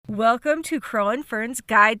Welcome to Crow and Fern's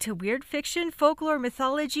Guide to Weird Fiction, Folklore,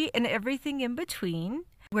 Mythology, and Everything in Between,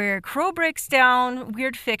 where Crow breaks down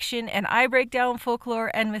weird fiction and I break down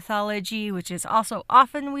folklore and mythology, which is also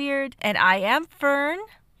often weird. And I am Fern.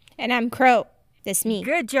 And I'm Crow. That's me.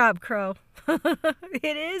 Good job, Crow.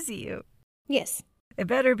 It is you. Yes. It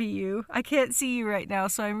better be you. I can't see you right now,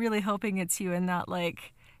 so I'm really hoping it's you and not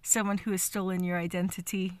like someone who has stolen your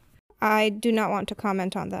identity. I do not want to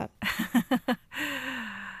comment on that.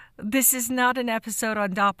 This is not an episode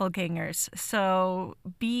on doppelgangers, so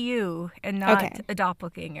be you and not a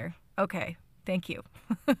doppelganger. Okay, thank you.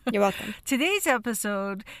 You're welcome. Today's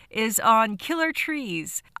episode is on killer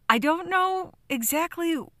trees. I don't know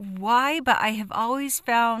exactly why, but I have always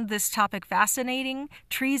found this topic fascinating.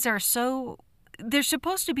 Trees are they're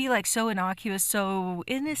supposed to be like so innocuous, so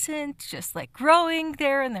innocent, just like growing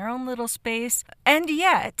there in their own little space. And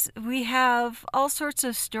yet we have all sorts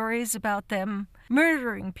of stories about them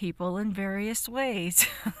murdering people in various ways,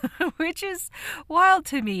 which is wild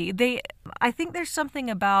to me. I think there's something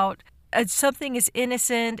about something is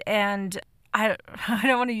innocent and I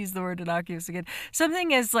don't want to use the word innocuous again.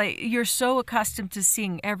 Something is like you're so accustomed to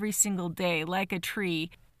seeing every single day, like a tree,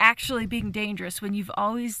 actually being dangerous when you've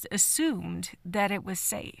always assumed that it was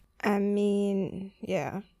safe. I mean,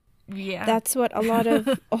 yeah. Yeah. That's what a lot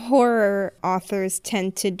of horror authors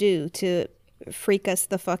tend to do to freak us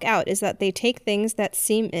the fuck out, is that they take things that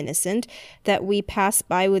seem innocent, that we pass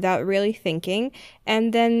by without really thinking,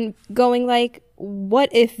 and then going like, what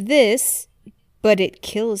if this, but it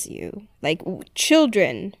kills you? Like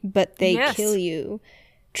children, but they kill you.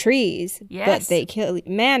 Trees, but they kill you.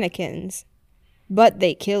 Mannequins, but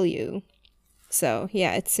they kill you. So,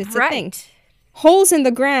 yeah, it's a thing. Holes in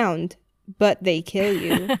the ground, but they kill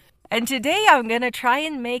you. And today I'm going to try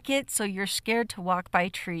and make it so you're scared to walk by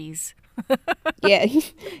trees. Yeah.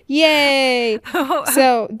 Yay!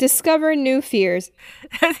 So, discover new fears.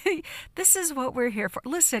 This is what we're here for.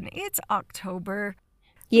 Listen, it's October.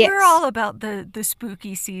 Yes. We're all about the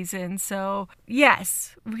spooky season. So,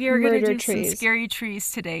 yes, we are going to do some scary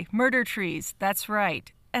trees today. Murder trees, that's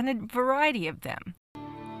right. And a variety of them.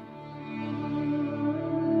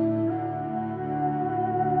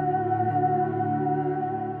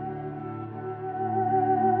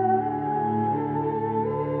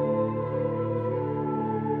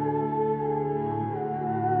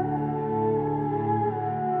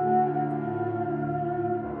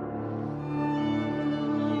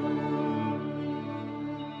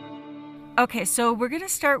 Okay, so we're going to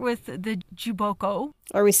start with the Juboko.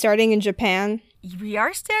 Are we starting in Japan? We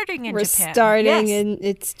are starting in Japan. We're starting in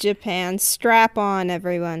it's Japan. Strap on,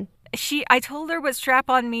 everyone. I told her what strap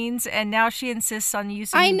on means, and now she insists on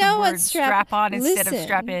using the word strap on instead of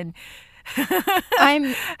strap in.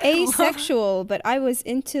 I'm asexual, but I was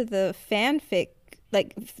into the fanfic,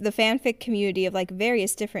 like the fanfic community of like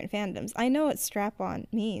various different fandoms. I know what strap on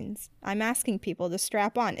means. I'm asking people to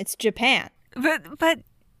strap on. It's Japan. But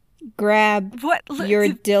grab your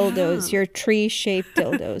dildos, your tree-shaped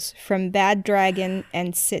dildos from Bad Dragon,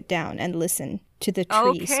 and sit down and listen to the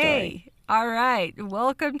tree story. All right.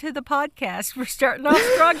 Welcome to the podcast. We're starting off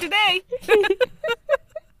strong today.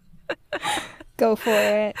 Go for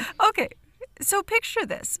it. Okay. So picture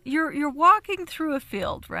this. You're walking through a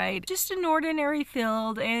field, right? Just an ordinary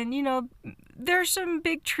field, and there's some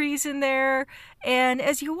big trees in there, and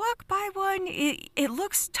as you walk by one, it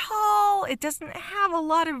looks tall. It doesn't have a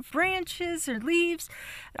lot of branches or leaves.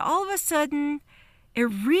 And all of a sudden, it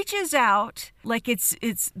reaches out, like it's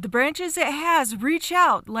the branches it has reach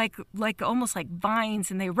out like almost like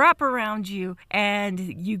vines, and they wrap around you, and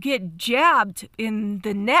you get jabbed in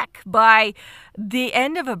the neck by the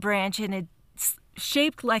end of a branch, and it's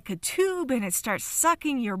shaped like a tube, and it starts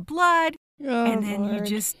sucking your blood. Oh, and then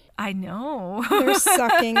Lord. I know. They're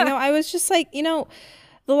sucking. No, I was just like, the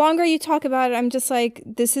longer you talk about it, I'm just like,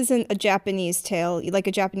 this isn't a Japanese tale, like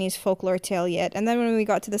a Japanese folklore tale yet. And then when we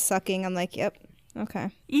got to the sucking, I'm like, yep, okay.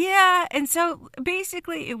 Yeah, and so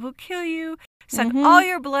basically it will kill you, suck all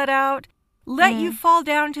your blood out, let you fall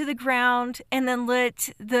down to the ground, and then let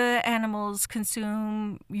the animals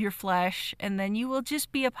consume your flesh, and then you will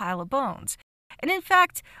just be a pile of bones. And in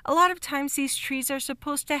fact, a lot of times these trees are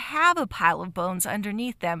supposed to have a pile of bones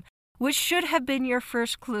underneath them, which should have been your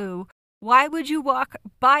first clue. Why would you walk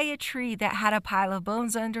by a tree that had a pile of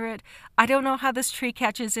bones under it? I don't know how this tree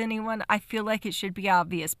catches anyone. I feel like it should be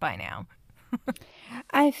obvious by now.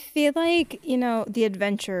 I feel like, the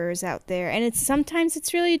adventurers out there, and sometimes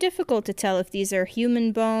it's really difficult to tell if these are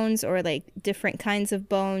human bones or like different kinds of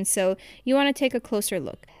bones. So you want to take a closer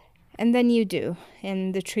look. And then you do,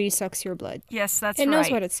 and the tree sucks your blood. Yes, that's right. It knows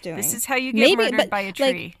what it's doing. This is how you get murdered by a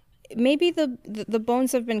tree. maybe the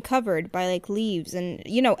bones have been covered by like leaves, and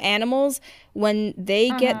animals, when they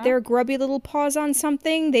get their grubby little paws on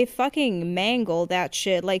something, they fucking mangle that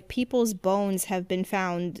shit. Like people's bones have been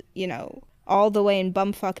found, all the way in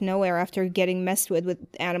bumfuck nowhere after getting messed with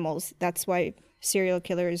animals. That's why serial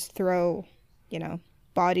killers throw,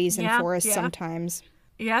 bodies in forests sometimes.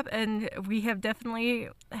 Yep, and we have definitely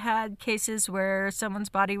had cases where someone's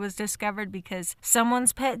body was discovered because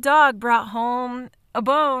someone's pet dog brought home a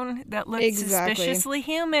bone that looked suspiciously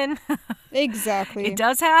human. Exactly. It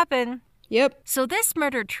does happen. Yep. So this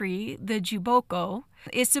murder tree, the juboko,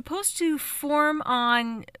 is supposed to form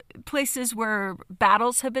on places where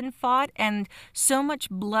battles have been fought and so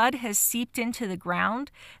much blood has seeped into the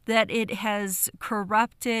ground that it has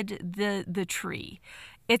corrupted the tree.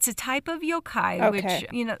 It's a type of yokai, which,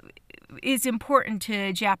 is important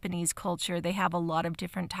to Japanese culture. They have a lot of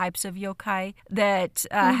different types of yokai that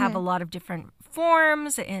have a lot of different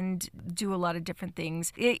forms and do a lot of different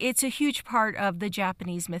things. It's a huge part of the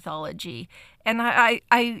Japanese mythology. And I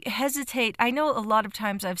hesitate. I know a lot of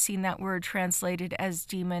times I've seen that word translated as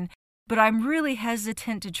demon, but I'm really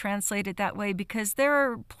hesitant to translate it that way because there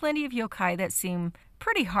are plenty of yokai that seem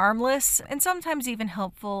pretty harmless and sometimes even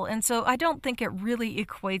helpful. And so I don't think it really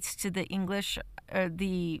equates to the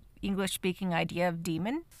English-speaking idea of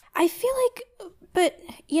demon. I feel like, but,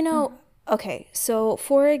 okay, so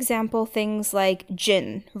for example, things like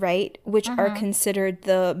jinn, right, which are considered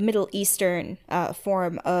the Middle Eastern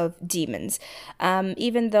form of demons.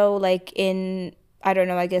 Even though, like, in, I don't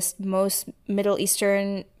know, I guess most Middle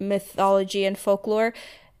Eastern mythology and folklore,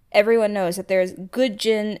 everyone knows that there's good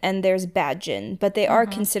jinn and there's bad jinn, but they are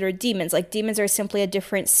considered demons. Like, demons are simply a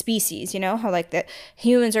different species, how like the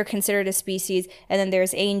humans are considered a species, and then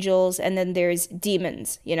there's angels, and then there's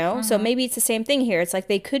demons, So maybe it's the same thing here. It's like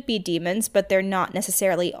they could be demons, but they're not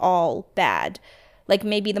necessarily all bad. Like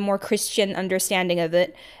maybe the more Christian understanding of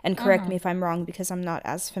it, and correct me if I'm wrong because I'm not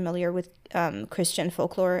as familiar with Christian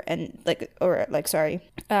folklore and beliefs,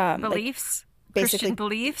 like, basically Christian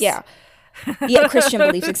beliefs. Yeah. Yeah, Christian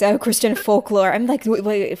beliefs, exactly. Christian folklore. I'm like,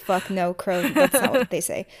 wait, fuck no, crow. That's not what they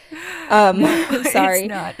say. Sorry. It's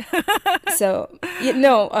not. So,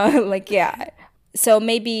 So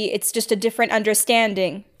maybe it's just a different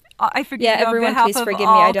understanding. I forgive yeah, you everyone, on behalf please of forgive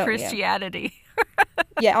all me. I don't. Christianity.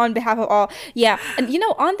 Yeah, on behalf of all. Yeah, and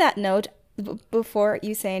on that note, before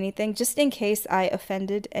you say anything, just in case I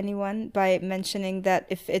offended anyone by mentioning that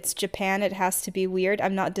if it's Japan, it has to be weird.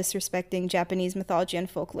 I'm not disrespecting Japanese mythology and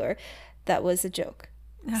folklore. That was a joke.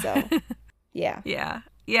 So, yeah. Yeah.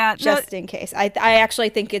 Just in case. I actually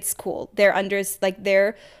think it's cool.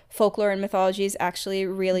 Their folklore and mythology is actually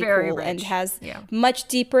really very cool rich. And has much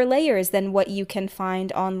deeper layers than what you can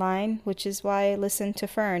find online, which is why I listen to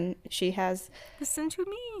Fern. She has Listen to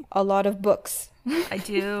me. a lot of books. I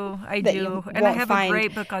do. And I won't have a find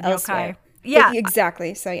great book on elsewhere. yokai. Yeah.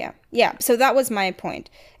 Exactly. So yeah. So that was my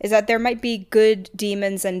point, is that there might be good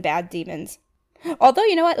demons and bad demons. Although,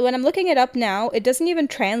 you know what? When I'm looking it up now, it doesn't even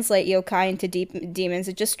translate yokai into demons.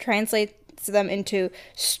 It just translates them into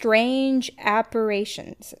strange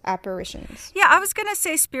apparitions. Yeah, I was gonna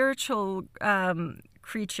say spiritual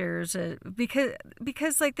creatures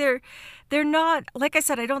because like they're not, like I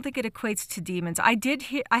said, I don't think it equates to demons. I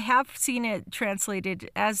have seen it translated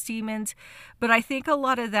as demons, but I think a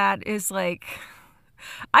lot of that is like,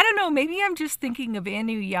 I don't know, maybe I'm just thinking of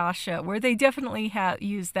Inuyasha, where they definitely have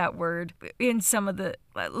used that word in some of the,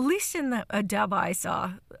 at least in a dub I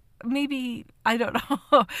saw. Maybe, I don't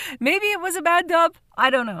know. Maybe it was a bad dub. I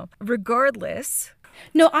don't know. Regardless.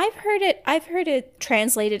 No, I've heard it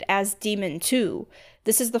translated as demon too.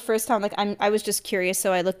 This is the first time, like, I was just curious,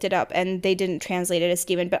 so I looked it up, and they didn't translate it as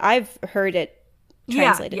demon, but I've heard it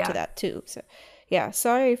translated to that too. So, yeah,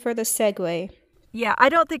 sorry for the segue. Yeah, I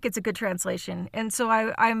don't think it's a good translation. And so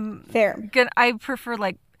I'm fair. I prefer,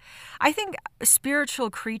 like, I think spiritual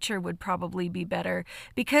creature would probably be better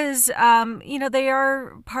because, they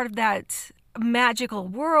are part of that magical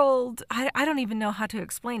world. I don't even know how to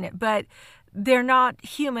explain it, but they're not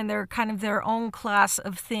human. They're kind of their own class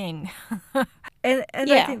of thing. And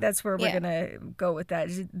I think that's where we're going to go with that.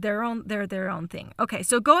 They're their own thing. Okay,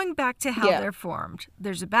 so going back to how they're formed.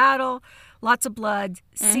 There's a battle, lots of blood,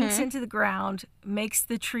 sinks into the ground, makes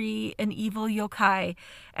the tree an evil yokai,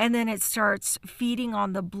 and then it starts feeding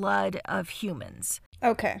on the blood of humans.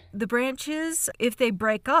 Okay. The branches, if they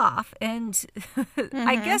break off, and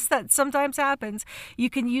I guess that sometimes happens, you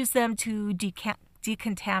can use them to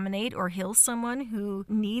decontaminate or heal someone who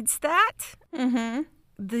needs that.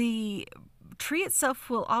 The tree itself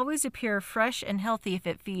will always appear fresh and healthy if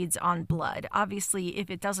it feeds on blood. Obviously, if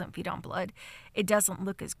it doesn't feed on blood, it doesn't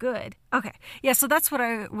look as good. Okay, yeah, so that's what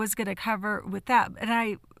I was going to cover with that. And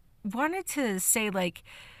I wanted to say, like,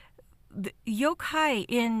 the yokai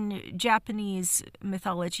in Japanese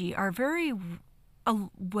mythology are very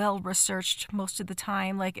well researched most of the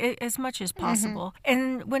time, like as much as possible.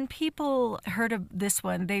 And when people heard of this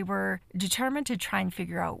one, they were determined to try and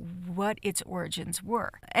figure out what its origins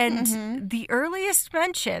were. And the earliest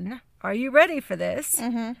mention, are you ready for this?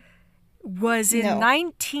 Was in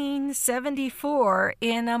 1974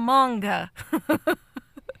 in a manga.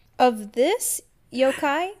 Of this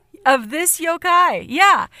yokai? Of this yokai.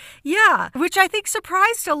 Yeah. Which I think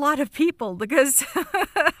surprised a lot of people because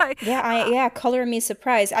color me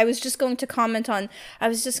surprised. I was just going to comment on, I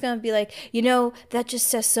was just going to be like, that just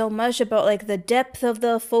says so much about like the depth of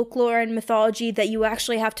the folklore and mythology that you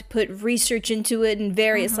actually have to put research into it, and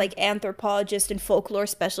various like anthropologists and folklore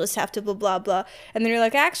specialists have to blah blah blah. And then you're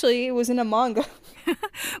like, actually it was in a manga.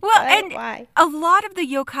 Well, why? A lot of the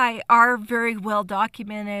yokai are very well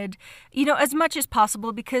documented, as much as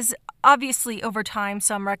possible, because obviously over time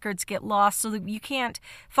some records get lost, so that you can't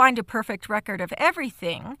find a perfect record of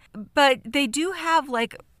everything. But they do have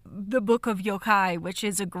like the Book of Yokai, which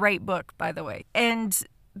is a great book, by the way. And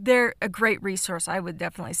they're a great resource, I would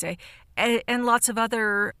definitely say. And lots of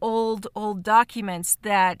other old documents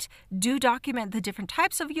that do document the different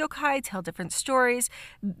types of yokai, tell different stories.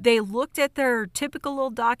 They looked at their typical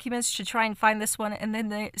old documents to try and find this one, and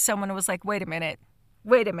then someone was like, wait a minute.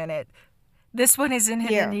 This one isn't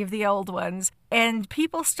in any of the old ones. And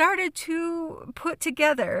people started to put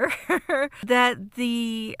together that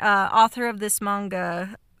the author of this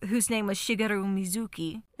manga, whose name was Shigeru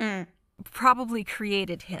Mizuki, probably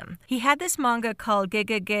created him. He had this manga called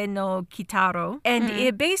Gegege no Kitaro, and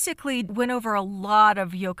it basically went over a lot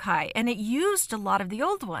of yokai, and it used a lot of the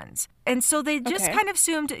old ones. And so they just kind of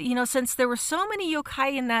assumed, since there were so many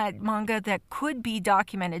yokai in that manga that could be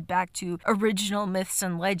documented back to original myths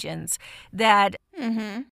and legends, that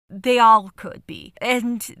they all could be.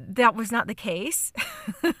 And that was not the case.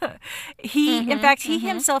 In fact, he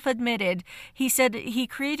himself admitted, he said he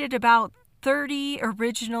created about 30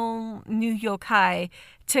 original new yokai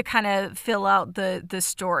to kind of fill out the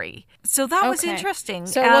story. So that was interesting.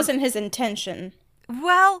 So it wasn't his intention.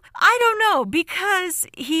 Well, I don't know, because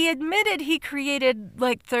he admitted he created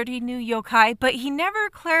like 30 new yokai, but he never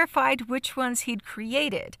clarified which ones he'd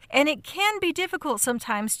created. And it can be difficult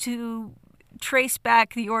sometimes to trace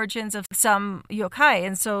back the origins of some yokai,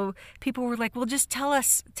 and so people were like, well, just tell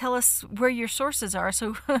us where your sources are.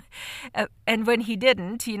 So and when he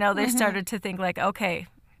didn't, they started to think like, okay,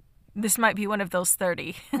 this might be one of those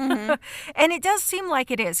 30. And it does seem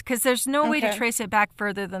like it is, because there's no way to trace it back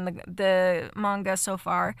further than the manga so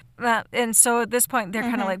far. And so at this point they're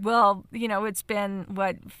kind of like, well, it's been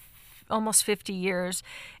almost 50 years.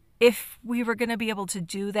 If we were going to be able to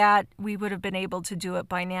do that, we would have been able to do it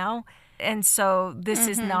by now. And so this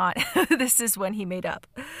is not, this is when he made up.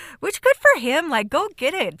 Which, good for him. Like, go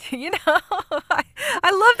get it.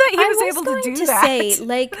 I love that he was able to do that. I was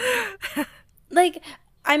going to say,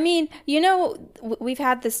 I mean, we've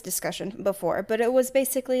had this discussion before, but it was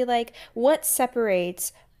basically like, what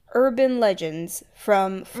separates urban legends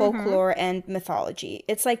from folklore and mythology?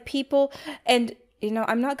 It's like people, and,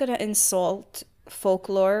 I'm not going to insult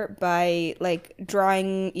folklore by like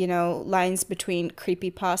drawing lines between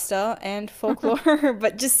creepypasta and folklore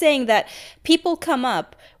but just saying that people come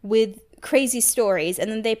up with crazy stories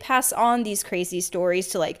and then they pass on these crazy stories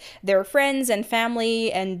to like their friends and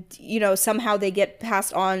family, and somehow they get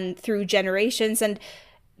passed on through generations. And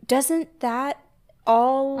doesn't that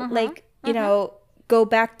all go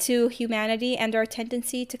back to humanity and our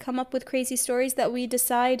tendency to come up with crazy stories that we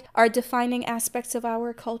decide are defining aspects of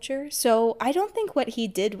our culture? So I don't think what he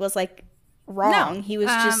did was like wrong. No, he was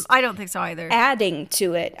just I don't think so either. Adding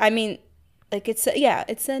to it. I mean, like it's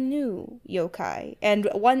a new yokai, and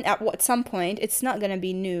at some point it's not going to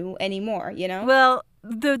be new anymore, Well,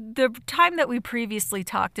 the time that we previously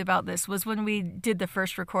talked about this was when we did the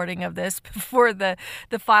first recording of this before the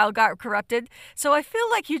file got corrupted. So I feel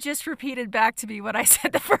like you just repeated back to me what I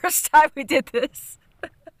said the first time we did this.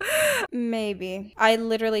 Maybe. I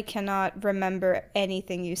literally cannot remember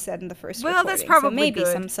anything you said in the first recording. Well, that's probably so maybe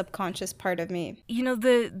good. Some subconscious part of me.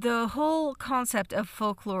 The whole concept of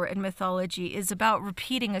folklore and mythology is about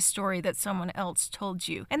repeating a story that someone else told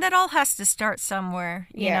you. And that all has to start somewhere,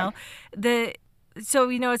 you know. So,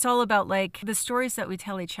 it's all about, like, the stories that we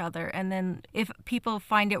tell each other. And then if people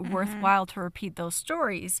find it worthwhile to repeat those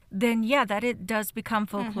stories, then, that it does become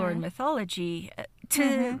folklore and mythology.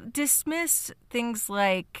 To dismiss things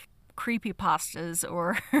like creepypastas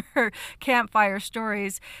or campfire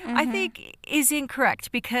stories, I think is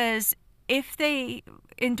incorrect, because if they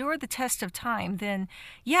endure the test of time, then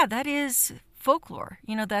yeah, that is folklore.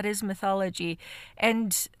 That is mythology.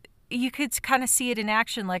 And you could kind of see it in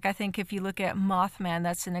action. Like, I think if you look at Mothman,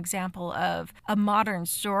 that's an example of a modern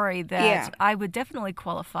story that I would definitely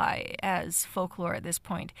qualify as folklore at this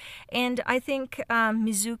point. And I think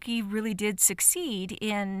Mizuki really did succeed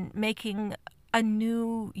in making a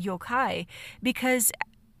new yokai, because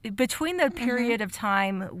between the period of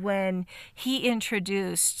time when he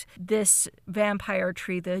introduced this vampire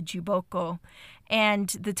tree, the Juboko, and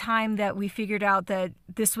the time that we figured out that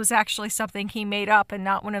this was actually something he made up and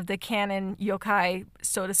not one of the canon yokai,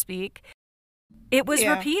 so to speak, it was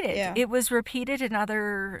repeated. Yeah. It was repeated in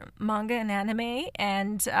other manga and anime,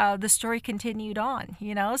 and the story continued on,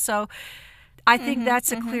 So I think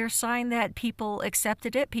that's a clear sign that people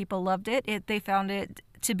accepted it, people loved it. They found it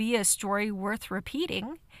to be a story worth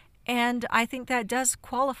repeating, and I think that does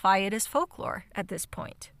qualify it as folklore at this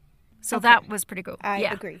point. So that was pretty cool. I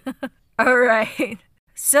agree. All right.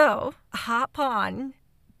 So hop on,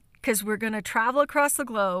 because we're going to travel across the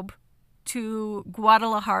globe to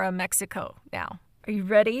Guadalajara, Mexico now. Are you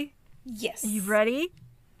ready? Yes. Are you ready?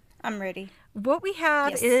 I'm ready. What we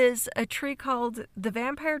have is a tree called the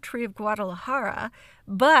Vampire Tree of Guadalajara,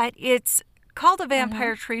 but it's called a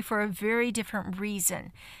vampire tree for a very different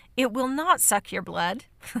reason. It will not suck your blood,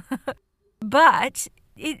 but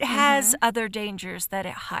it has other dangers that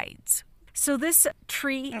it hides. So this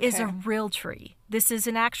tree is a real tree. This is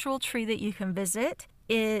an actual tree that you can visit.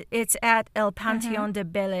 It's at El Panteón de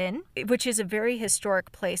Belén, which is a very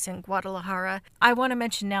historic place in Guadalajara. I want to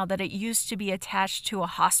mention now that it used to be attached to a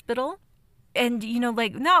hospital. And,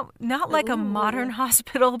 like, not like a modern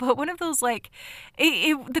hospital, but one of those, like,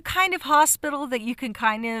 the kind of hospital that you can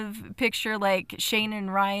kind of picture, like, Shane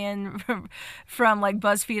and Ryan from like,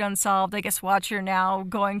 BuzzFeed Unsolved, I guess Watcher now,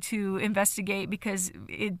 going to investigate because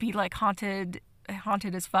it'd be, like, haunted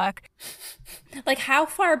as fuck. Like, how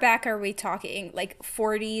far back are we talking? Like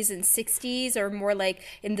 40s and 60s, or more like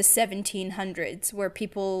in the 1700s, where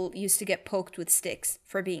people used to get poked with sticks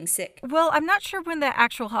for being sick? Well, I'm not sure when the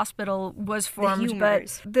actual hospital was formed,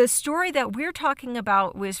 but the story that we're talking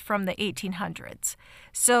about was from the 1800s.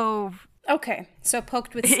 So... Okay, so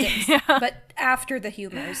poked with sticks, but after the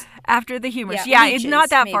humors. After the humors, yeah, leeches, it's not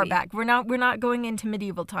that maybe. far back. We're not going into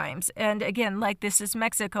medieval times. And again, like, this is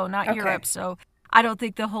Mexico, not Europe, so I don't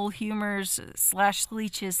think the whole humors /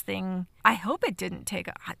 leeches thing, I hope it didn't take...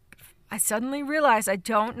 I suddenly realized I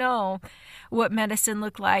don't know what medicine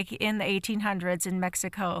looked like in the 1800s in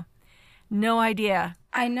Mexico. No idea.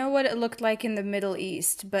 I know what it looked like in the Middle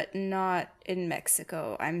East, but not in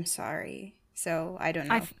Mexico. I'm sorry. So, I don't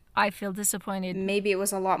know. I feel disappointed. Maybe it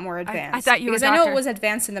was a lot more advanced. I thought you were a doctor. Because I know it was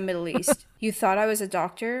advanced in the Middle East. You thought I was a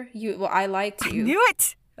doctor? I lied to you.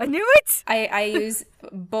 I knew it! I use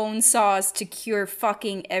bone saws to cure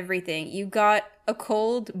fucking everything. You got a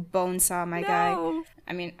cold, bone saw, my guy.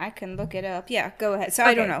 I mean, I can look it up. Yeah, go ahead. So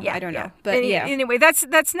I don't know. I don't know. But Anyway,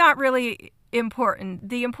 that's not really important.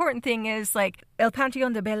 The important thing is, like, El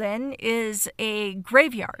Panteón de Belén is a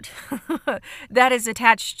graveyard that is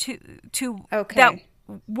attached to that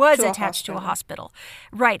was attached to a hospital.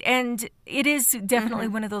 Right. And it is definitely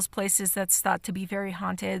one of those places that's thought to be very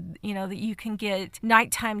haunted, that you can get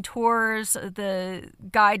nighttime tours. The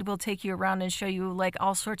guide will take you around and show you, like,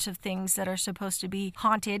 all sorts of things that are supposed to be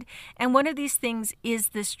haunted. And one of these things is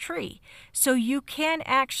this tree. So you can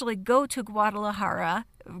actually go to Guadalajara,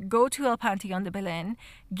 go to El Panteón de Belén,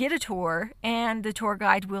 get a tour, and the tour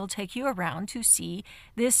guide will take you around to see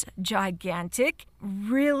this gigantic,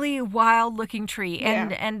 really wild-looking tree.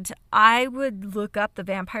 And I would look up the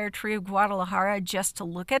vampire tree of Guadalajara just to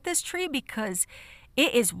look at this tree, because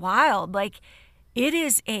it is wild. Like, it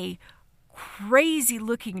is a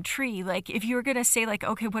crazy-looking tree. Like, if you were going to say, like,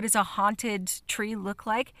 okay, what does a haunted tree look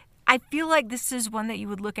like? I feel like this is one that you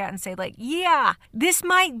would look at and say, like, yeah, this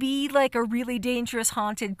might be like a really dangerous,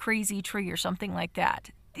 haunted, crazy tree or something like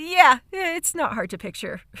that. Yeah, it's not hard to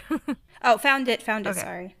picture. Oh, found it,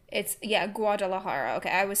 sorry. It's, Guadalajara.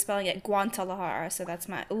 Okay, I was spelling it Guantalajara, so that's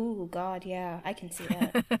my... Ooh, God, yeah, I can see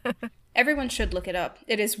that. Everyone should look it up.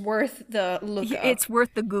 It is worth the look up. It's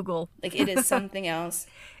worth the Google. Like, it is something else.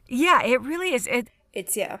 Yeah, it really is.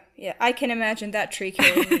 It's, yeah. I can imagine that tree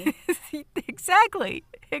killing me. Exactly.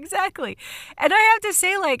 And I have to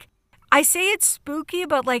say, like, I say it's spooky,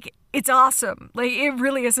 but, like, it's awesome. Like, it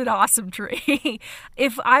really is an awesome tree.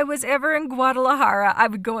 If I was ever in Guadalajara, I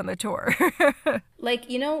would go on the tour. Like,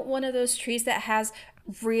 one of those trees that has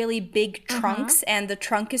really big trunks, and the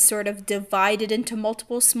trunk is sort of divided into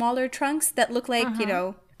multiple smaller trunks that look like,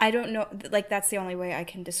 I don't know, like that's the only way I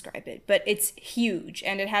can describe it. But it's huge,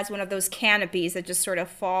 and it has one of those canopies that just sort of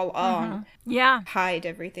fall on, Yeah. hide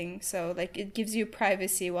everything. So like it gives you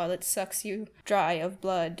privacy while it sucks you dry of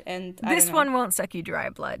blood, and I This don't know, one won't suck you dry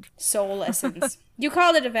of blood. soul essence. You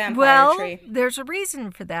called it a vampire Well, tree. there's a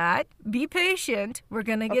reason for that. Be patient. We're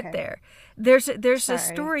going to get Okay. there. There's a Sorry.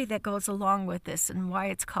 story that goes along with this and why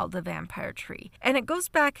it's called the vampire tree. And it goes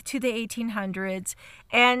back to the 1800s,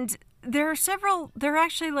 and there are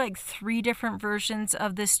actually like 3 different versions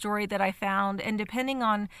of this story that I found, and depending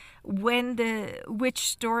on which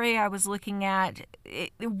story I was looking at,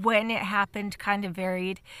 when it happened kind of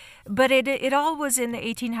varied. But it all was in the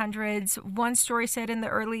 1800s. One story said in the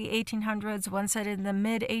early 1800s, one said in the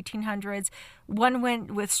mid 1800s, one went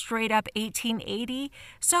with straight up 1880.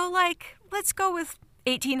 So like, let's go with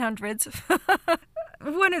 1800s.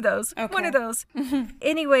 One of those. Okay. One of those.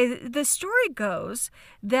 Anyway, the story goes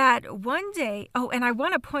that one day, and I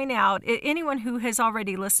want to point out, anyone who has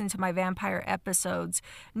already listened to my vampire episodes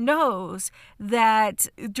knows that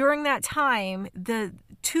during that time, the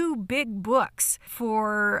 2 big books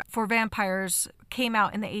for vampires came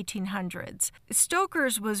out in the 1800s.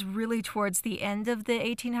 Stoker's was really towards the end of the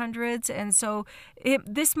 1800s, and so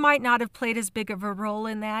this might not have played as big of a role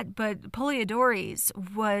in that, but Polidori's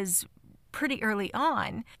was pretty early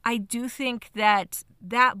on. I do think that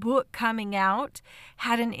book coming out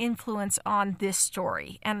had an influence on this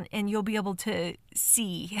story, and you'll be able to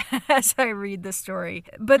see as I read the story.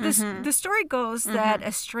 But the story goes that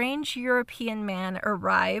a strange European man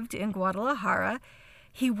arrived in Guadalajara.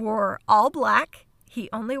 He wore all black. He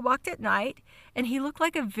only walked at night, and he looked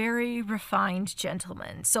like a very refined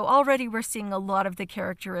gentleman. So already we're seeing a lot of the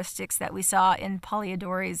characteristics that we saw in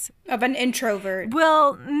Polidori's. Of an introvert.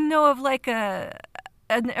 Well, no, of like an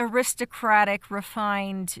aristocratic,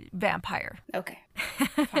 refined vampire. Okay,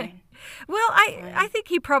 fine. Well, I think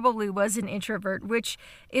he probably was an introvert, which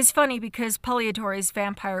is funny because Polidori's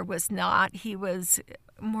vampire was not. He was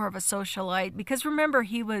more of a socialite, because remember,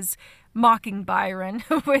 he was mocking Byron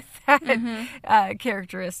with that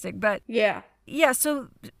characteristic. But Yeah. yeah, so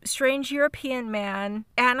strange European man.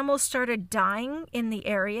 Animals started dying in the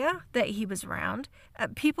area that he was around.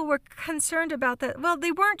 People were concerned about that. Well,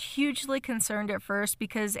 they weren't hugely concerned at first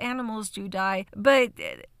because animals do die. But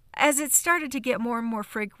as it started to get more and more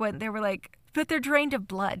frequent, they were like, but they're drained of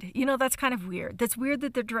blood. You know, that's kind of weird. That's weird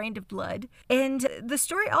that they're drained of blood. And the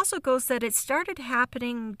story also goes that it started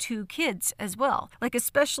happening to kids as well, like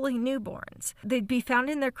especially newborns. They'd be found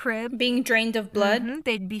in their crib. Being drained of blood? Mm-hmm.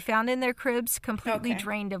 They'd be found in their cribs completely Okay.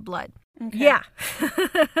 drained of blood. Okay. Yeah.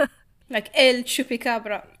 Like El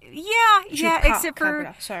Chupacabra. Yeah, except for,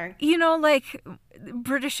 Chupacabra, sorry. you know, like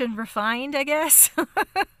British and refined, I guess.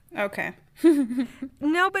 Okay.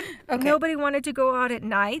 Nobody wanted to go out at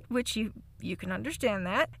night, which you can understand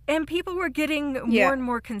that. And people were getting more and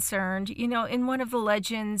more concerned. You know, in one of the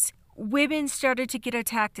legends, women started to get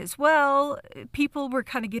attacked as well. People were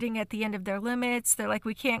kind of getting at the end of their limits. They're like,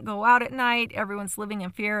 we can't go out at night. Everyone's living in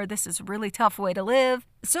fear. This is a really tough way to live.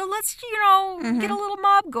 So let's, get a little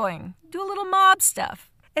mob going. Do a little mob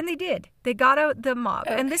stuff. And they did. They got out the mob.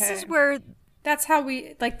 Okay. And this is where... That's how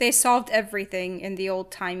they solved everything in the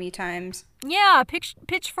old-timey times. Yeah,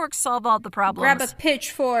 pitchforks solve all the problems. Grab a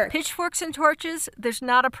pitchfork. Pitchforks and torches, there's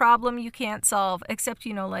not a problem you can't solve, except,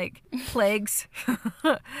 like plagues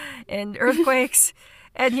and earthquakes.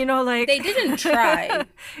 And, They didn't try.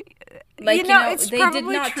 it's they did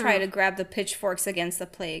probably not true. try to grab the pitchforks against the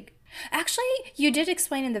plague. Actually, you did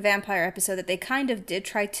explain in the vampire episode that they kind of did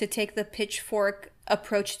try to take the pitchfork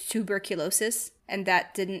approach to tuberculosis, and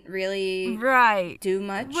that didn't really do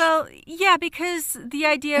much. Well, yeah, because the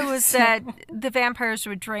idea was that the vampires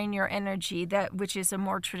would drain your energy, which is a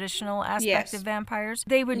more traditional aspect of vampires.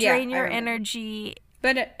 They would drain your energy.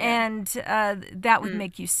 But that would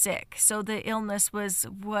make you sick. So the illness was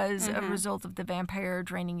a result of the vampire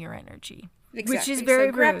draining your energy. Exactly. Which is very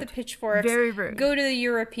rude. Grab the pitchforks. Very rude. Go to the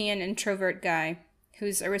European introvert guy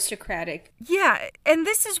who's aristocratic. Yeah, and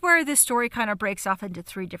this is where this story kind of breaks off into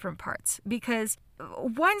 3 different parts, because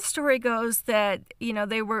one story goes that,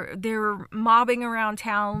 they were mobbing around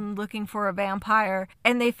town looking for a vampire,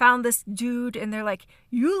 and they found this dude, and they're like,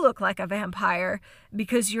 you look like a vampire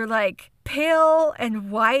because you're like pale and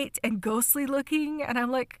white and ghostly looking. And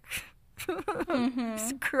I'm like,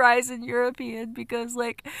 cries in European because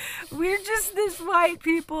we're just this white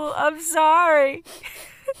people. I'm sorry.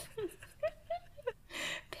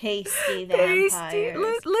 Pasty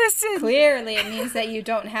vampires. Listen. Clearly, it means that you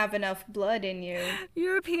don't have enough blood in you.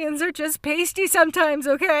 Europeans are just pasty sometimes,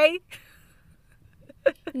 okay?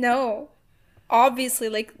 No. obviously,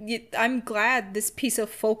 like, I'm glad this piece of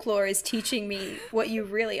folklore is teaching me what you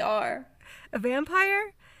really are. A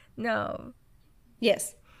vampire? No.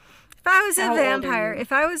 Yes. If I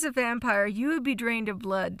was a vampire, you would be drained of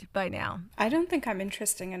blood by now. I don't think I'm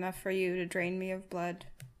interesting enough for you to drain me of blood.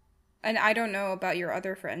 And I don't know about your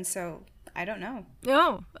other friends, so I don't know.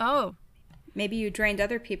 Oh. Maybe you drained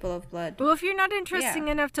other people of blood. Well, if you're not interesting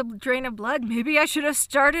enough to drain of blood, maybe I should have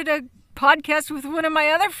started a podcast with one of my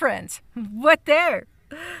other friends. What there?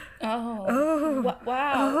 Wow.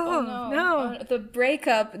 No. The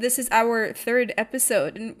breakup. This is our 3rd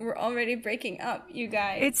episode, and we're already breaking up, you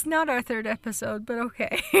guys. It's not our 3rd episode, but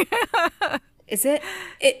okay. Is it?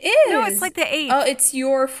 It is. No, it's like the 8th. Oh, it's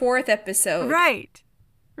your 4th episode. Right.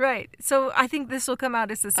 So I think this will come out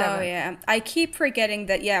as the 7th. Oh, yeah. I keep forgetting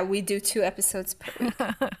that, we do 2 episodes per week.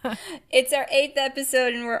 It's our 8th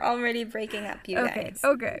episode, and we're already breaking up, you guys.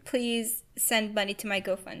 Okay. Please send money to my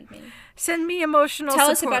GoFundMe. Send me emotional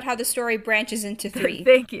Tell support. us about how the story branches into 3.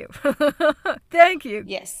 Thank you. Thank you.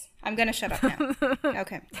 Yes. I'm going to shut up now.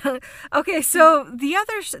 Okay. Okay, so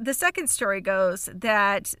the second story goes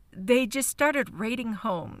that they just started raiding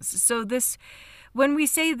homes. So when we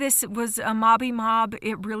say this was a mobby mob,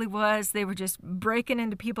 it really was. They were just breaking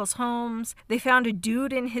into people's homes. They found a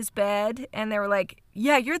dude in his bed, and they were like,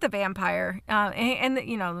 yeah, you're the vampire. And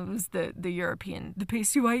it was the European, the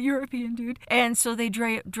pasty white European dude. And so they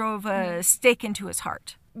drove a stake into his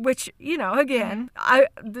heart. Which, again,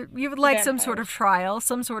 you would like some sort of trial,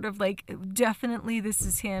 some sort of definitely this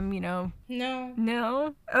is him,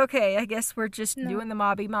 No? Okay, I guess we're just doing the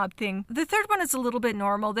mobby mob thing. The third one is a little bit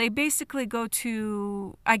normal. They basically go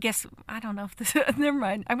to, I guess, I don't know if this, never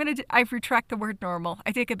mind. I retract the word normal.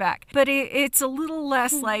 I take it back. But it's a little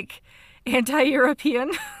less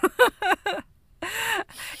anti-European.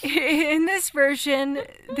 In this version,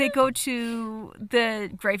 they go to the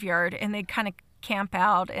graveyard and they kind of camp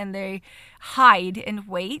out and they hide and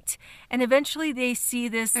wait, and eventually they see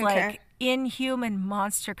this inhuman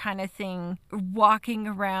monster kind of thing walking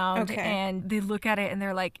around, and they look at it and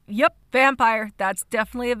they're like, yep, vampire, that's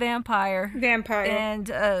definitely a vampire. And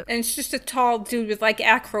it's just a tall dude with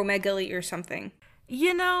acromegaly or something.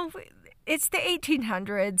 It's the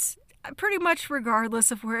 1800s. Pretty much regardless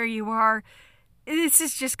of where you are, this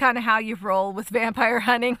is just kind of how you roll with vampire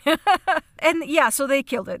hunting. And so they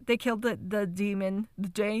killed it. They killed the demon,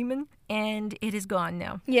 and it is gone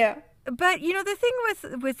now. Yeah. But, the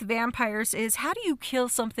thing with vampires is, how do you kill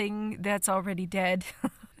something that's already dead?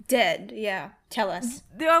 Dead, yeah. Tell us.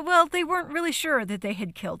 Well, they weren't really sure that they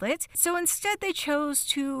had killed it. So instead they chose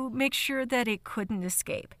to make sure that it couldn't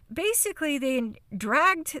escape. Basically, they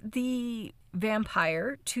dragged the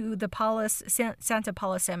vampire to the Santa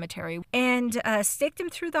Paula Cemetery and staked him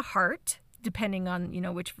through the heart, depending on,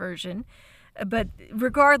 which version. But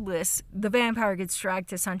regardless, the vampire gets dragged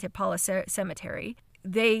to Santa Paula Cemetery.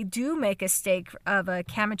 They do make a stake of a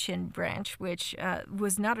Camachin branch, which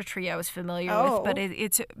was not a tree I was familiar with, but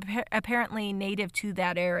it's apparently native to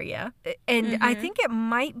that area. And I think it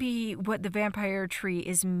might be what the vampire tree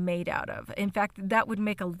is made out of. In fact, that would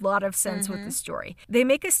make a lot of sense with the story. They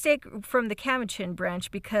make a stake from the Camachin branch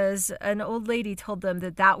because an old lady told them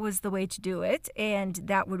that was the way to do it, and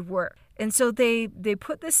that would work. And so they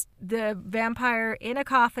put the vampire in a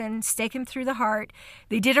coffin, stake him through the heart.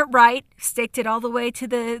 They did it right, staked it all the way to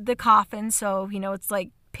the coffin. So, it's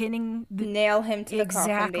like pinning... Nail him to the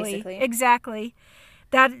coffin, basically. Exactly.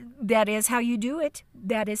 That is how you do it.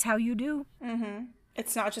 That is how you do. Mm-hmm.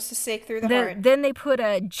 It's not just a stake through the heart. Then they put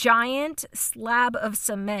a giant slab of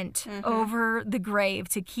cement over the grave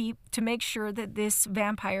to make sure that this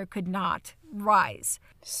vampire could not rise.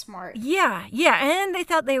 Smart. Yeah. And they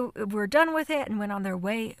thought they were done with it and went on their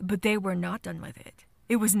way, but they were not done with it.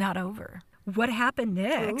 It was not over. What happened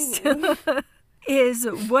next is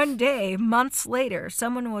one day, months later,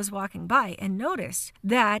 someone was walking by and noticed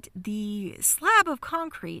that the slab of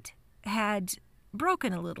concrete had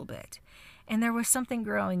broken a little bit. And there was something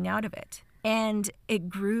growing out of it. And it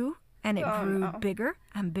grew, and it grew bigger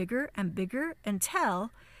and bigger and bigger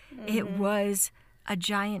until it was a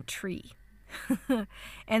giant tree.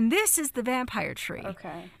 And this is the vampire tree.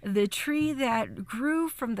 Okay. The tree that grew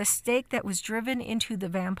from the stake that was driven into the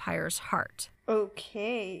vampire's heart.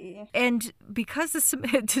 Okay. And because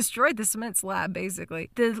it destroyed the cement slab, basically,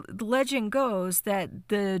 the legend goes that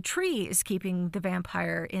the tree is keeping the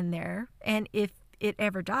vampire in there. And if it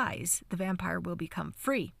ever dies, the vampire will become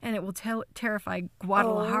free, and it will terrify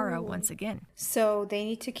Guadalajara once again. So they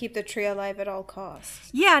need to keep the tree alive at all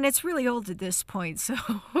costs. Yeah, and it's really old at this point, so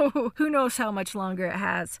who knows how much longer it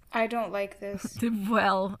has. I don't like this.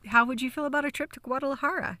 Well, how would you feel about a trip to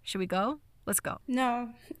Guadalajara? Should we go? Let's go. No,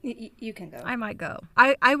 you can go. I might go.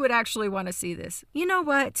 I would actually want to see this. You know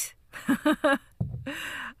what?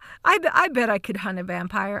 I bet I could hunt a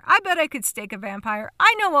vampire. I bet I could stake a vampire.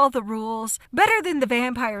 I know all the rules. Better than the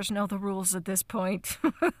vampires know the rules at this point.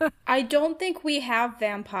 I don't think we have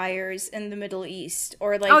vampires in the Middle East.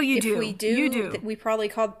 Or, like, Oh, you if do. we do, You do. we probably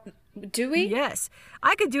call... Do we? Yes.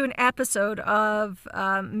 I could do an episode of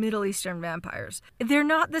Middle Eastern vampires. They're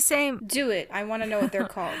not the same. Do it. I want to know what they're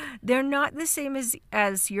called. They're not the same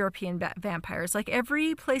as European vampires. Like,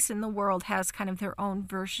 every place in the world has kind of their own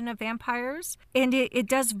version of vampires, and it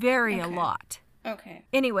does vary a lot. Okay.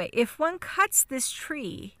 Anyway, if one cuts this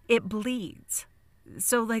tree, it bleeds.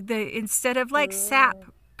 So, like, instead of like sap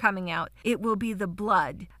coming out, it will be the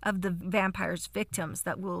blood of the vampire's victims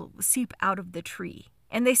that will seep out of the tree.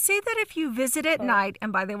 And they say that if you visit at night,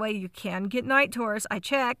 and by the way, you can get night tours. I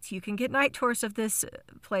checked. You can get night tours of this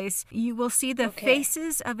place. You will see the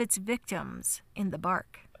faces of its victims in the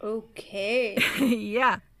bark. Okay.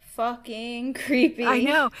 Yeah. Fucking creepy. I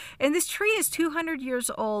know. And this tree is 200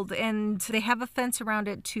 years old, and they have a fence around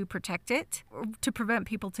it to protect it, to prevent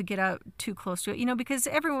people to get out too close to it. You know, because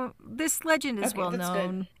this legend is well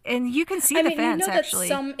known. Good. And you can see the fence, actually.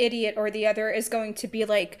 That some idiot or the other is going to be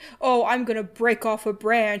like, oh, I'm going to break off a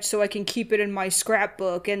branch so I can keep it in my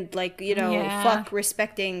scrapbook, and, like, you know, fuck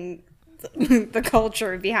respecting the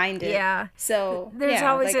culture behind it. Yeah. So, there's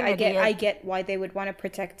always an idiot. I get why they would want to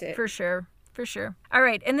protect it. For sure. For sure. All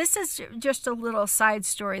right. And this is just a little side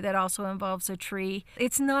story that also involves a tree.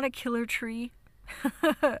 It's not a killer tree,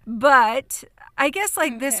 but I guess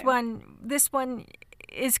like this one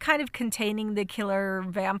is kind of containing the killer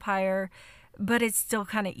vampire, but it's still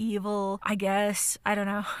kind of evil, I guess. I don't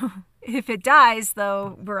know. If it dies,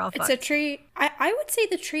 though, we're all fucked. It's a tree. I would say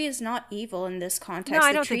the tree is not evil in this context. No,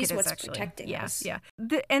 I don't think it is, what's actually. Protecting us. Yeah.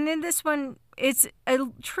 And then this one, it's a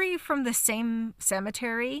tree from the same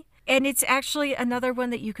cemetery. And it's actually another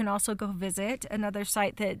one that you can also go visit, another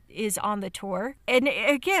site that is on the tour. And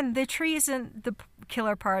again, the tree isn't the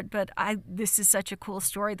killer part, but this is such a cool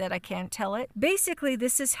story that I can't tell it. Basically,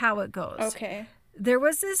 this is how it goes. Okay. There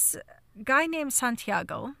was this guy named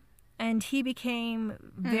Santiago, and he became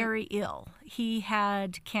very ill. He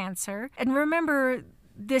had cancer. And remember,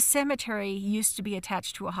 this cemetery used to be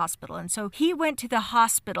attached to a hospital. And so he went to the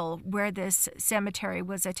hospital where this cemetery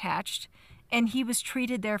was attached, and he was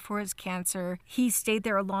treated there for his cancer. He stayed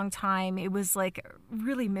there a long time. It was like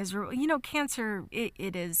really miserable. You know, cancer, it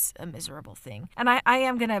is a miserable thing. And I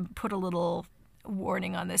am going to put a little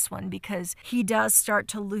warning on this one because he does start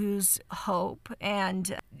to lose hope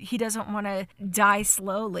and he doesn't want to die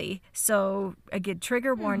slowly. So again,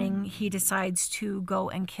 trigger warning, he decides to go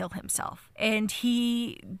and kill himself. And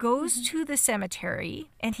he goes to the cemetery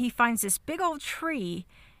and he finds this big old tree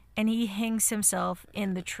and he hangs himself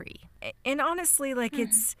in the tree. And honestly, like,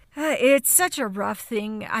 it's such a rough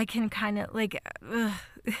thing. I can kind of, like,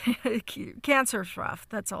 cancer's rough.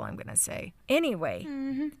 That's all I'm going to say. Anyway,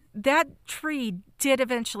 that tree did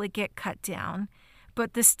eventually get cut down,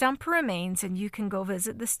 but the stump remains, and you can go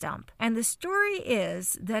visit the stump. And the story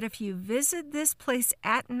is that if you visit this place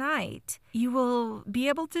at night, you will be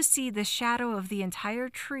able to see the shadow of the entire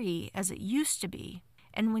tree as it used to be.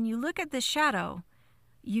 And when you look at the shadow,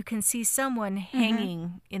 you can see someone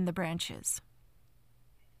hanging in the branches.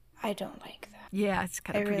 I don't like that. Yeah, it's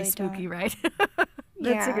kind of pretty really spooky, don't. right?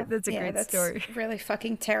 That's a great story. Really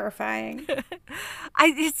fucking terrifying.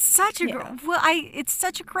 It's such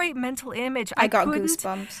a great mental image. I got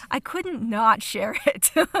goosebumps. I couldn't not share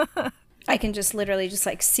it. I can just literally just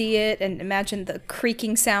like see it and imagine the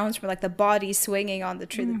creaking sounds from like the body swinging on the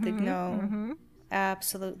tree.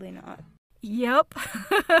 Absolutely not. Yep.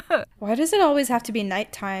 Why does it always have to be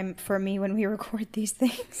nighttime for me when we record these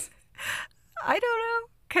things? I don't know.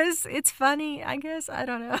 Because it's funny, I guess. I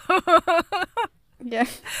don't know. Yeah.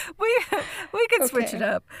 We could switch it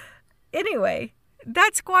up. Anyway,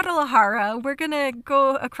 that's Guadalajara. We're going to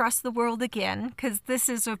go across the world again because this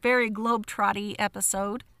is a very globe-trotty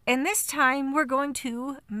episode. And this time we're going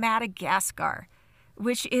to Madagascar,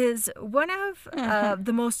 which is one of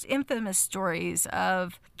the most infamous stories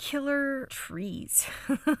of killer trees.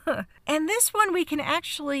 And this one we can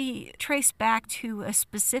actually trace back to a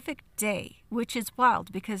specific day, which is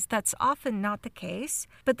wild because that's often not the case.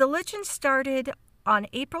 But the legend started on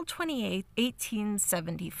April 28,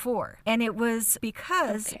 1874. And it was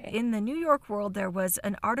because in the New York World there was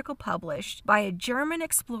an article published by a German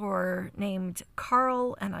explorer named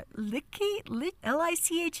Karl Lichte,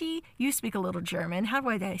 L-I-C-H-E. You speak a little German. How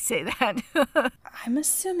would I say that? I'm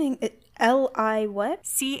assuming L-I what?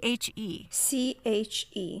 C-H-E.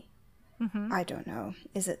 C-H-E. I don't know.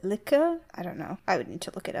 Is it Licke? I don't know. I would need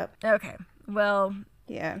to look it up. Okay. Well,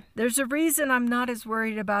 Yeah. there's a reason I'm not as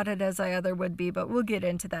worried about it as I other would be, but we'll get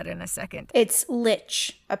into that in a second. It's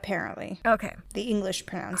Lich, apparently. Okay. The English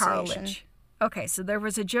Carl pronunciation. Lich. Okay, so there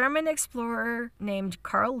was a German explorer named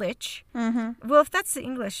Carl Lich. Mm-hmm. Well, if that's the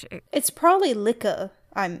English... It's probably Licca,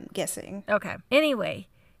 I'm guessing. Okay. Anyway,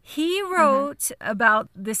 he wrote about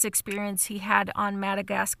this experience he had on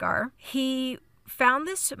Madagascar. He found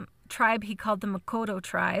this tribe he called the Makoto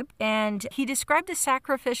tribe, and he described a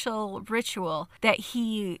sacrificial ritual that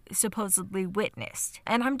he supposedly witnessed.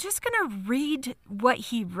 And I'm just going to read what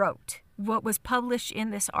he wrote, what was published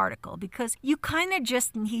in this article, because you kind of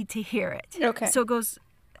just need to hear it. Okay. So it goes...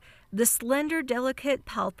 The slender, delicate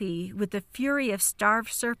palpi, with the fury of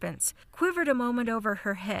starved serpents, quivered a moment over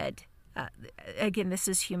her head. Again, this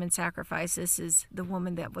is human sacrifice. This is the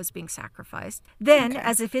woman that was being sacrificed. Then,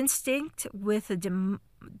 as if instinct with a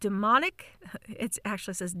demonic, it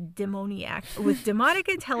actually says demoniac, with demonic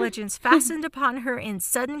intelligence fastened upon her in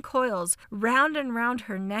sudden coils, round and round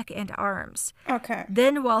her neck and arms. Okay.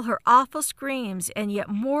 Then, while her awful screams and yet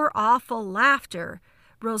more awful laughter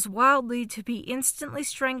rose wildly to be instantly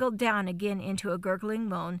strangled down again into a gurgling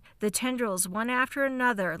moan, the tendrils, one after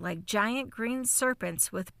another, like giant green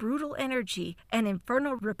serpents with brutal energy and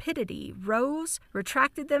infernal rapidity, rose,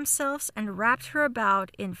 retracted themselves, and wrapped her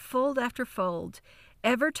about in fold after fold,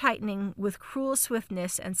 ever tightening with cruel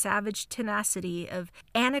swiftness and savage tenacity of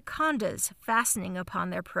anacondas fastening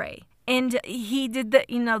upon their prey. And he did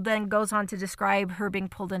then goes on to describe her being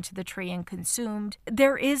pulled into the tree and consumed.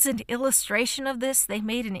 There is an illustration of this. They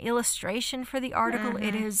made an illustration for the article.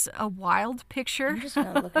 It is a wild picture. I'm just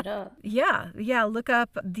going to look it up. Yeah. Look up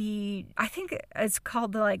I think it's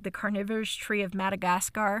called the Carnivorous Tree of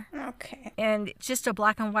Madagascar. Okay. And just a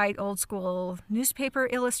black and white old school newspaper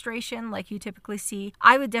illustration like you typically see.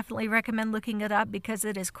 I would definitely recommend looking it up because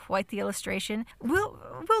it is quite the illustration. We'll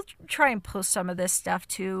try and post some of this stuff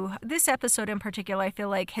too. This episode in particular, I feel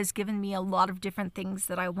like, has given me a lot of different things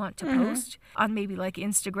that I want to post on maybe like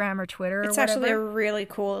Instagram or Twitter. It's or whatever. actually a really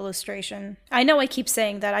cool illustration. I know I keep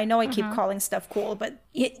saying that. I know I keep calling stuff cool, but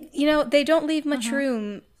they don't leave much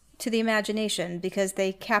room to the imagination because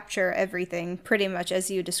they capture everything pretty much as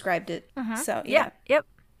you described it. So yeah.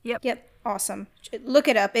 Yep. Awesome. Look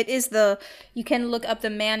it up. It is you can look up the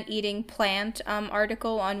man-eating plant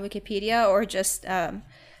article on Wikipedia or just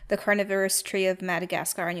the Carnivorous Tree of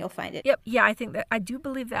Madagascar, and you'll find it. Yep. Yeah, I do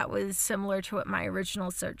believe that was similar to what my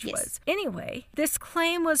original search was. Anyway, this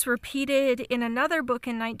claim was repeated in another book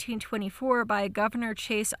in 1924 by Governor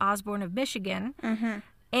Chase Osborne of Michigan.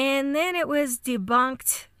 And then it was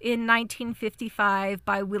debunked in 1955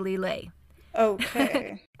 by Willie Ley.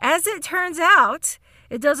 Okay. As it turns out,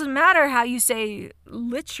 it doesn't matter how you say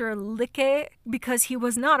lich or licke because he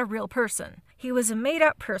was not a real person. He was a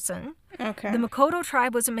made-up person. Okay. The Makoto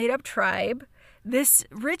tribe was a made-up tribe. This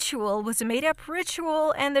ritual was a made-up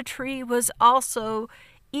ritual, and the tree was also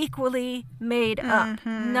equally made up.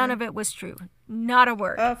 None of it was true. Not a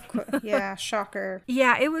word. Of course. Yeah, shocker.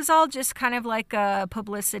 Yeah, it was all just kind of like a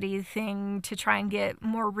publicity thing to try and get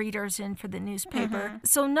more readers in for the newspaper.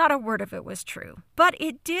 So not a word of it was true. But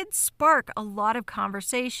it did spark a lot of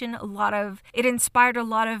conversation, it inspired a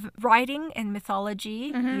lot of writing and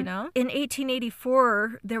mythology, In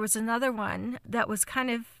 1884, there was another one that was kind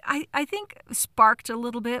of, I think, sparked a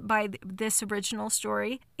little bit by this original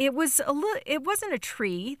story. It wasn't a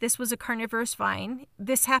tree. This was a carnivorous vine.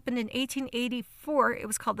 This happened in 1884. It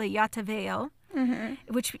was called the Yataveo,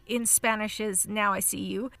 which in Spanish is Now I See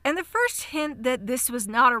You. And the first hint that this was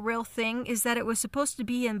not a real thing is that it was supposed to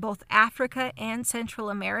be in both Africa and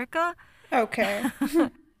Central America. Okay.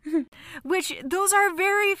 Which those are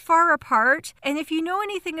very far apart, and if you know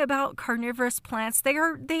anything about carnivorous plants, they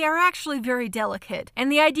are actually very delicate.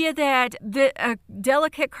 And the idea that a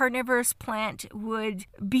delicate carnivorous plant would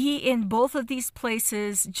be in both of these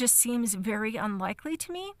places just seems very unlikely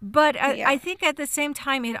to me. But I think at the same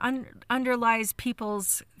time it underlies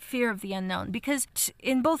people's fear of the unknown, because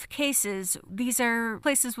in both cases these are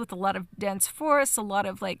places with a lot of dense forests, a lot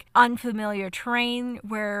of like unfamiliar terrain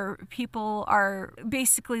where people are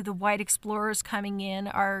basically the white explorers coming in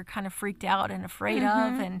are kind of freaked out and afraid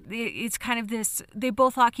of, and it's kind of this, they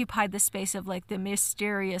both occupied the space of like the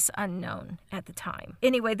mysterious unknown at the time.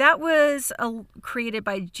 Anyway, that was created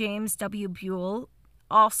by James W. Buell,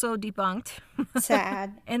 also debunked.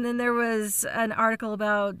 Sad. And then there was an article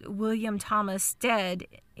about William Thomas Stead,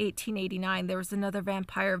 1889. There was another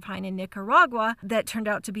vampire vine in Nicaragua that turned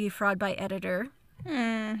out to be a fraud by editor.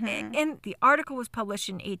 And the article was published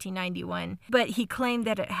in 1891, but he claimed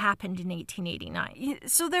that it happened in 1889.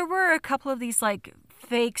 So there were a couple of these like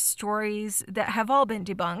fake stories that have all been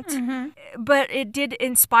debunked, but it did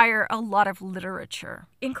inspire a lot of literature,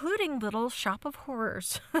 including Little Shop of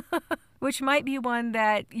Horrors, which might be one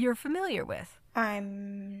that you're familiar with.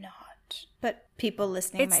 I'm not, but people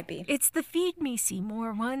listening might be. It's the Feed Me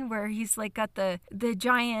Seymour one where he's like got the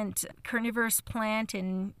giant carnivorous plant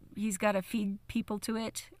and he's got to feed people to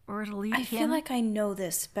it or it'll eat him. I feel like I know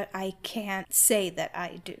this, but I can't say that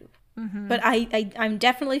I do. But I'm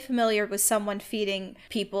definitely familiar with someone feeding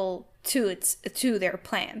people to their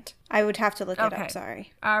plant. I would have to look it up,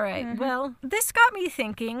 sorry. All right. Well, this got me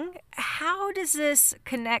thinking, how does this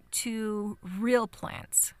connect to real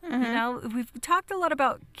plants? You know, we've talked a lot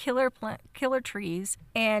about killer trees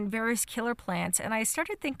and various killer plants, and I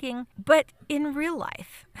started thinking, but in real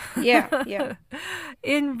life. Yeah.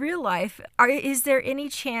 In real life, is there any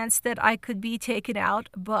chance that I could be taken out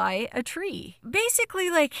by a tree? Basically,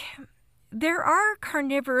 like, there are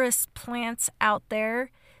carnivorous plants out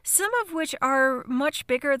there, some of which are much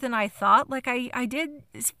bigger than I thought. Like I did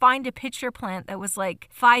find a pitcher plant that was like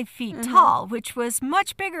 5 feet tall, which was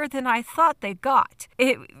much bigger than I thought they got.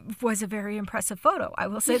 It was a very impressive photo, I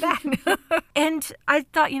will say that. And I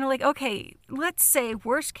thought, like, okay, let's say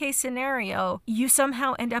worst case scenario, you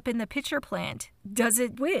somehow end up in the pitcher plant. Does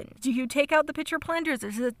it win? Do you take out the pitcher plant or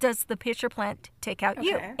does the pitcher plant take out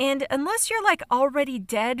you? And unless you're like already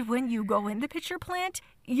dead when you go in the pitcher plant,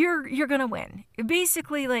 you're gonna win.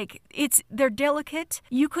 Basically, like, they're delicate.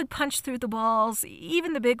 You could punch through the walls.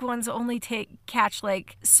 Even the big ones only catch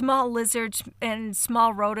like small lizards and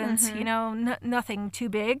small rodents, nothing too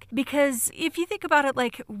big. Because if you think about it,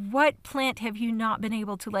 like, what plant have you not been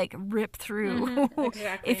able to like rip through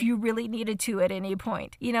if you really needed to at any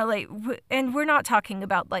point? And we're not talking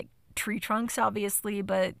about like tree trunks, obviously,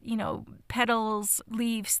 but, petals,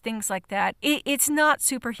 leaves, things like that. It's not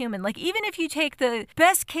superhuman. Like, even if you take the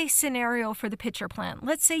best case scenario for the pitcher plant,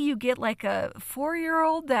 let's say you get like a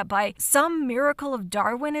 4-year-old that by some miracle of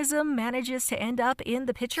Darwinism manages to end up in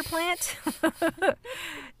the pitcher plant,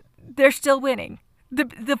 they're still winning. The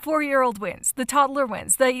 4-year-old wins. The toddler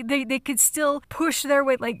wins. They could still push their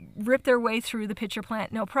way, like rip their way through the pitcher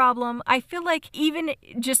plant, no problem. I feel like even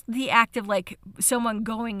just the act of like someone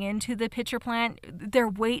going into the pitcher plant, their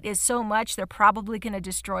weight is so much, they're probably going to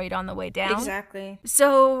destroy it on the way down. Exactly.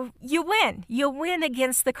 So you win. You win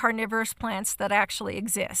against the carnivorous plants that actually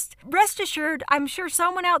exist. Rest assured, I'm sure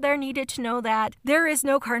someone out there needed to know that there is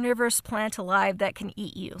no carnivorous plant alive that can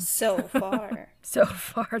eat you. So far. So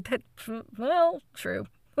far, true.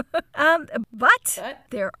 But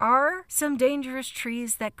there are some dangerous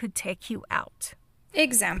trees that could take you out.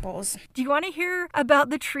 Examples. Do you want to hear about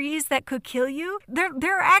the trees that could kill you?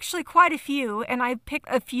 There are actually quite a few, and I picked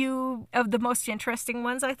a few of the most interesting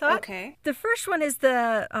ones, I thought. Okay. The first one is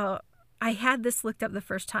I had this looked up the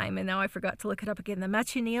first time, and now I forgot to look it up again. The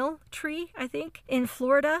machineal tree, I think, in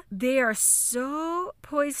Florida. They are so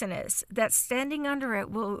poisonous that standing under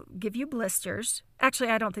it will give you blisters.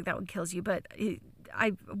 Actually, I don't think that would kill you, but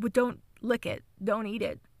don't lick it. Don't eat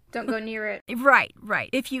it. Don't go near it. Right.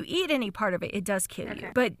 If you eat any part of it, it does kill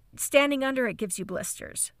you. But standing under it gives you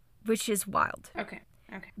blisters, which is wild. Okay.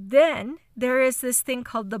 Then there is this thing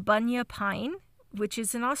called the bunya pine, which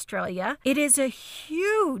is in Australia. It is a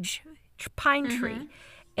huge pine tree,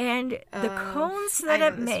 and the cones that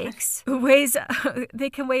it makes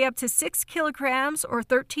they can weigh up to 6 kilograms or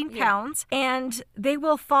 13 pounds, and they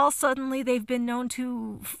will fall suddenly. They've been known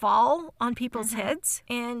to fall on people's heads,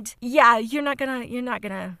 and you're not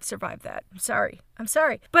gonna survive that. I'm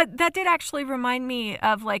sorry. But that did actually remind me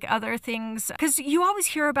of like other things, because you always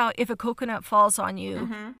hear about if a coconut falls on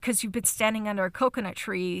you because you've been standing under a coconut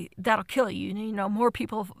tree, that'll kill you. More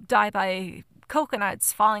people die by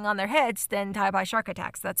coconuts falling on their heads than die by shark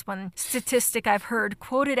attacks. That's one statistic I've heard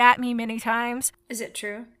quoted at me many times. Is it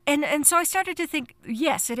true? And so I started to think,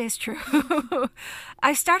 yes, it is true.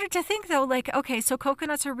 I started to think, though, like, okay, so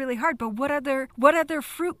coconuts are really hard, but what other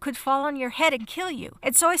fruit could fall on your head and kill you?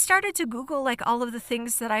 And so I started to Google like all of the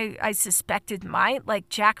things that I suspected might, like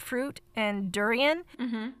jackfruit and durian.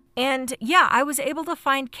 And I was able to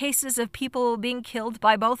find cases of people being killed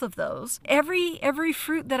by both of those. Every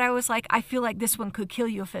fruit that I was like, I feel like this one could kill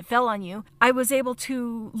you if it fell on you, I was able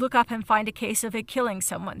to look up and find a case of it killing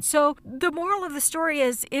someone. So the moral of the story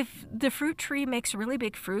is, if the fruit tree makes really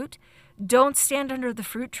big fruit, don't stand under the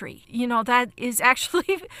fruit tree. That is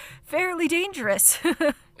actually fairly dangerous.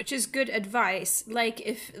 Which is good advice. Like,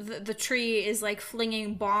 if the tree is, like,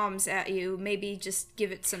 flinging bombs at you, maybe just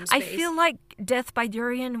give it some space. I feel like death by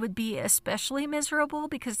durian would be especially miserable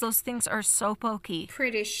because those things are so pokey.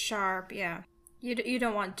 Pretty sharp, yeah. You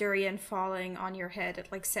don't want durian falling on your head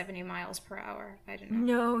at, like, 70 miles per hour. I don't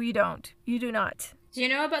know. No, you don't. You do not. Do you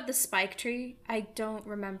know about the spike tree? I don't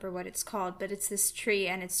remember what it's called, but it's this tree,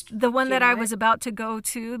 and it's... The one that I was about to go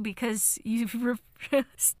to because you...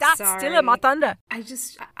 Stop stealing my thunder. I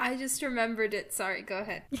just remembered it. Sorry, go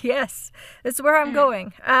ahead. Yes, that's where I'm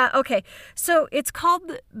going. Okay, so it's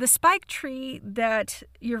called the spike tree that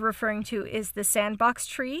you're referring to is the sandbox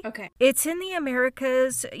tree. Okay. It's in the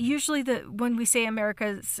Americas. Usually when we say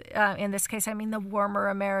Americas, in this case, I mean the warmer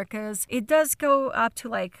Americas. It does go up to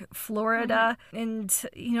like Florida and,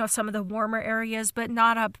 some of the warmer areas, but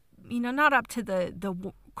not up to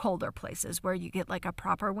the colder places where you get like a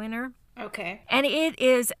proper winter. Okay. And it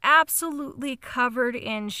is absolutely covered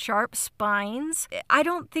in sharp spines. I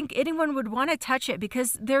don't think anyone would want to touch it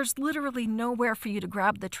because there's literally nowhere for you to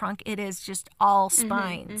grab the trunk. It is just all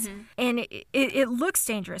spines. And it looks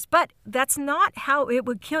dangerous, but that's not how it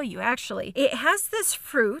would kill you, actually. It has this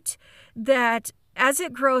fruit that... As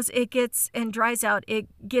it grows, it gets and dries out. It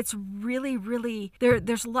gets really, really,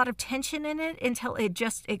 there's a lot of tension in it until it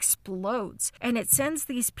just explodes. And it sends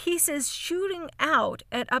these pieces shooting out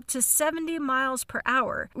at up to 70 miles per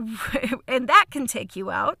hour. And that can take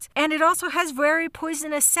you out. And it also has very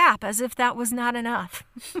poisonous sap, as if that was not enough.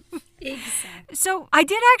 Exactly. So I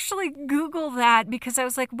did actually Google that because I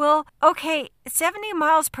was like, well, okay, 70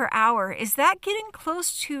 miles per hour, is that getting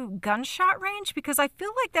close to gunshot range? Because I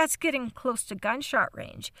feel like that's getting close to gunshot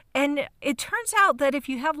range. And it turns out that if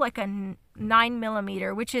you have like a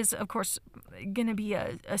 9mm, which is, of course, going to be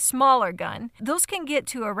a smaller gun, those can get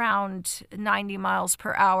to around 90 miles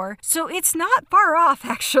per hour. So it's not far off,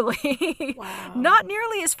 actually. Wow. Not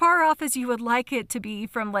nearly as far off as you would like it to be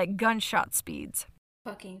from like gunshot speeds.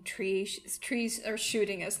 Fucking trees are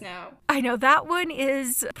shooting us now. I know, that one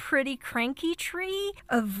is a pretty cranky tree.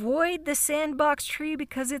 Avoid the sandbox tree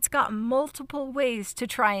because it's got multiple ways to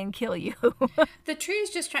try and kill you. The tree is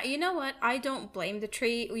just trying... You know what? I don't blame the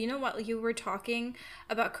tree. You know what? You were talking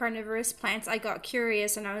about carnivorous plants. I got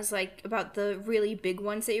curious and I was like, about the really big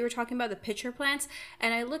ones that you were talking about, the pitcher plants.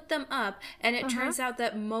 And I looked them up and it turns out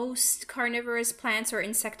that most carnivorous plants or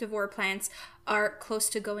insectivore plants are close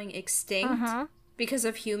to going extinct. Because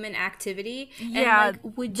of human activity. Yeah,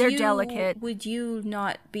 and they're delicate. Would you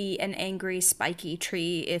not be an angry, spiky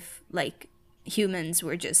tree if, like, humans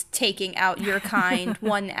were just taking out your kind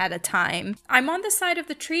one at a time? I'm on the side of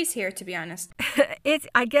the trees here, to be honest.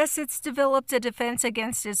 I guess it's developed a defense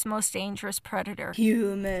against its most dangerous predator.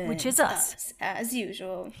 Humans. Which is us. As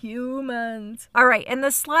usual. Humans. All right, and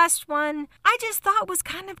this last one, I just thought was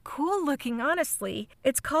kind of cool looking, honestly.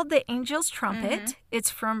 It's called the Angel's Trumpet.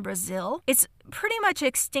 It's from Brazil. It's pretty much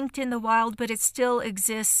extinct in the wild, but it still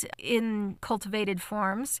exists in cultivated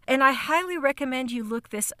forms. And I highly recommend you look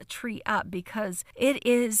this tree up because it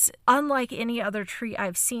is unlike any other tree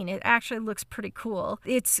I've seen. It actually looks pretty cool.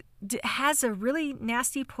 It has a really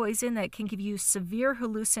nasty poison that can give you severe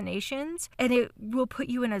hallucinations, and it will put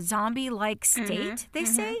you in a zombie-like state, they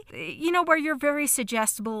say. Where you're very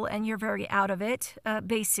suggestible and you're very out of it,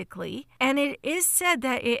 basically. And it is said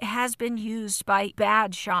that it has been used by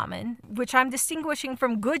bad shaman, which I'm distinguishing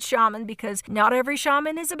from good shaman because not every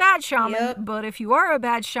shaman is a bad shaman. Yep. But if you are a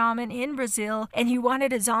bad shaman in Brazil and you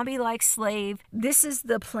wanted a zombie-like slave, this is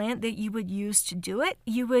the plant that you would use to do it.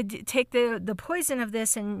 You would take the poison of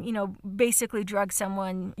this and, basically drug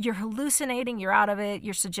someone. You're hallucinating, you're out of it,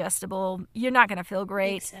 you're suggestible, you're not going to feel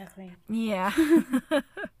great. Exactly. Yeah.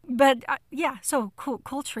 But so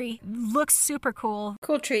cool tree. Looks super cool.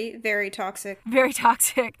 Cool tree, very toxic. Very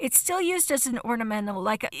toxic. It's still used as an ornamental.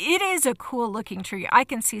 Like, it is a cool looking tree. I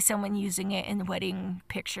can see someone using it in wedding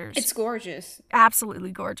pictures. It's gorgeous.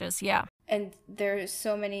 Absolutely gorgeous, yeah. And there's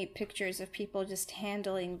so many pictures of people just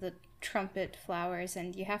handling the trumpet flowers,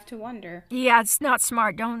 and you have to wonder. Yeah, it's not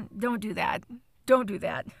smart. Don't do that. Don't do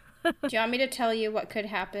that. Do you want me to tell you what could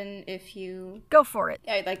happen if you... Go for it.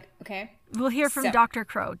 Okay. We'll hear from Dr.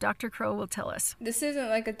 Crow. Dr. Crow will tell us. This isn't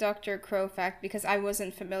like a Dr. Crow fact because I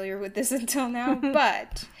wasn't familiar with this until now,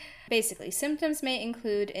 but basically, symptoms may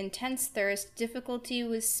include intense thirst, difficulty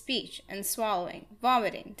with speech and swallowing,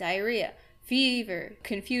 vomiting, diarrhea, fever,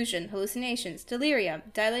 confusion, hallucinations, delirium,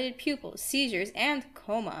 dilated pupils, seizures, and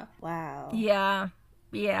coma. Wow. Yeah.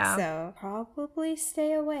 So probably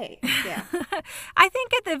stay away. Yeah. I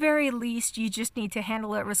think at the very least you just need to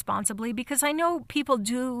handle it responsibly because I know people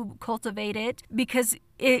do cultivate it because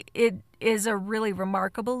it is a really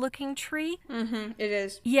remarkable looking tree. Mm-hmm, it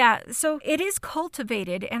is. Yeah, so it is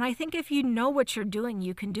cultivated, and I think if you know what you're doing,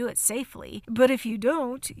 you can do it safely. But if you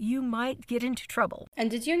don't, you might get into trouble. And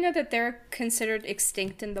did you know that they're considered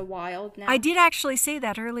extinct in the wild now? I did actually say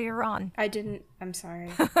that earlier on. I didn't. I'm sorry.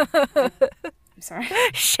 I'm sorry.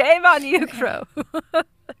 Shame on you, Crow.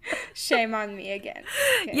 Shame on me again.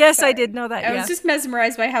 Okay, yes, sorry. I did know that. I was just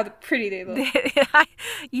mesmerized by how pretty they look.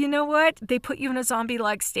 You know what? They put you in a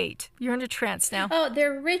zombie-like state. You're in a trance now. Oh,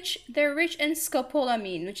 they're rich. They're rich in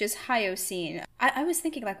scopolamine, which is hyoscine. I was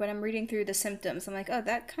thinking, like, when I'm reading through the symptoms, I'm like, oh,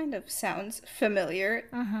 that kind of sounds familiar.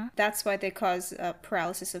 Mm-hmm. That's why they cause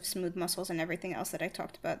paralysis of smooth muscles and everything else that I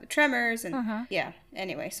talked about, the tremors and yeah.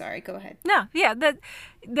 Anyway, sorry. Go ahead. No, yeah, that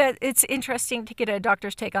it's interesting to get a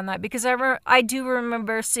doctor's take on that because I do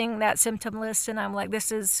remember seeing that symptom list and I'm like,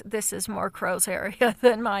 this is more Crow's area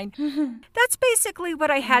than mine. That's basically what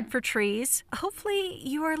I had for trees. Hopefully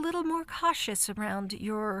you are a little more cautious around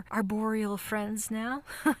your arboreal friends now.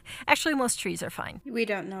 Actually, most trees are fine. We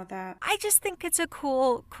don't know that. I just think it's a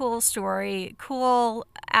cool story, cool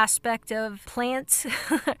aspect of plants.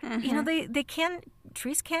 You know,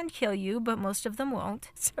 trees can kill you, but most of them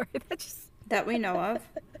won't. Sorry, that we know of.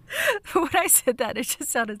 When I said that, it just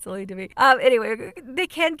sounded silly to me. Anyway, they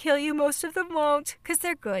can kill you. Most of them won't because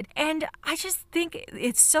they're good. And I just think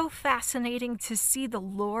it's so fascinating to see the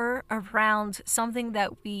lore around something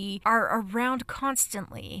that we are around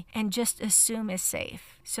constantly and just assume is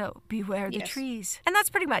safe. So beware the trees. And that's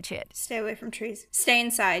pretty much it. Stay away from trees. Stay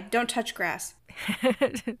inside. Don't touch grass.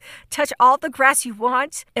 Touch all the grass you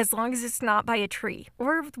want as long as it's not by a tree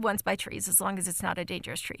or once by trees as long as it's not a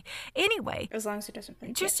dangerous tree. Anyway, as long as it doesn't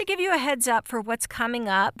break. Just to give you a heads up for what's coming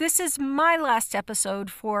up, this is my last episode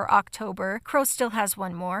for October. Crow still has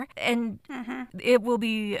one more and it will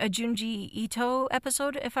be a Junji Ito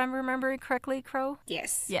episode if I'm remembering correctly, Crow?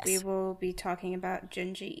 Yes. We will be talking about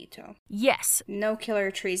Junji Ito. Yes. No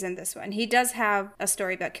killer trees in this one. He does have a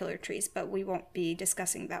story about killer trees, but we won't be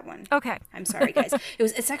discussing that one. Okay. I'm sorry. Guys,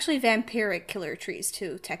 it's actually vampiric killer trees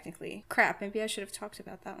too, technically. Crap, maybe I should have talked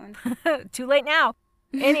about that one. Too late now.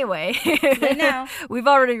 Anyway, now. We've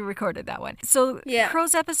already recorded that one. So yeah.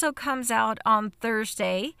 Crow's episode comes out on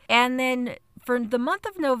Thursday, and then for the month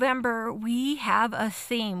of November, we have a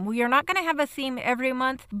theme. We are not going to have a theme every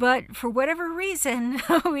month, but for whatever reason,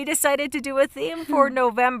 we decided to do a theme for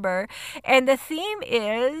November. And the theme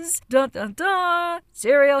is, dun dun dun,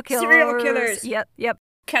 serial killers. Serial killers. Yep.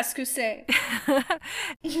 Qu'est-ce que c'est?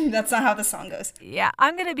 That's not how the song goes. Yeah,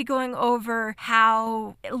 I'm going to be going over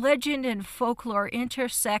how legend and folklore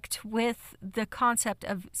intersect with the concept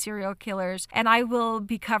of serial killers. And I will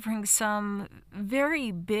be covering some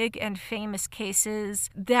very big and famous cases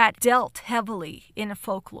that dealt heavily in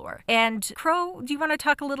folklore. And Crow, do you want to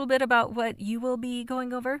talk a little bit about what you will be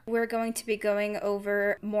going over? We're going to be going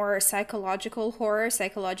over more psychological horror,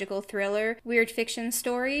 psychological thriller, weird fiction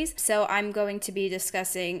stories. So I'm going to be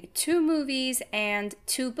discussing 2 movies and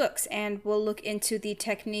 2 books, and we'll look into the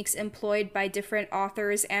techniques employed by different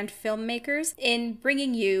authors and filmmakers in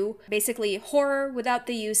bringing you basically horror without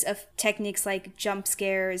the use of techniques like jump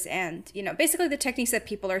scares and, you know, basically the techniques that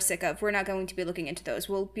people are sick of. We're not going to be looking into those.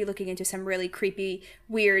 We'll be looking into some really creepy,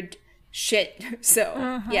 weird shit.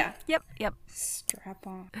 So, yeah. Yep. Strap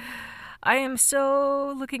on. I am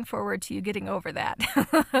so looking forward to you getting over that.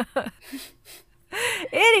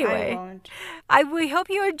 Anyway, we hope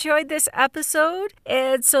you enjoyed this episode.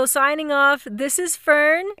 And so signing off, this is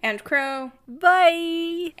Fern. And Crow.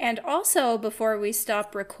 Bye. And also, before we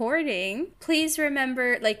stop recording, please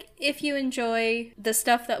remember, like, if you enjoy the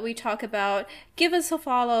stuff that we talk about, give us a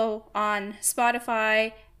follow on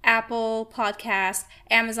Spotify, Apple Podcast,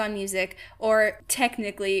 Amazon Music, or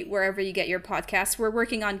technically wherever you get your podcasts. We're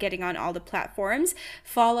working on getting on all the platforms.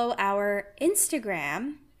 Follow our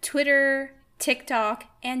Instagram, Twitter, TikTok,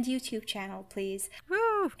 and YouTube channel, please.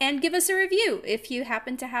 Woo. And give us a review if you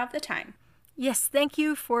happen to have the time. Yes, thank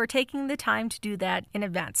you for taking the time to do that in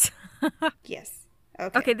advance. Yes.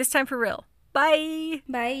 Okay, this time for real. Bye.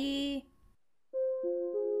 Bye.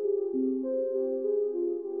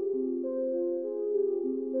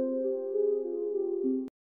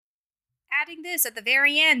 Adding this at the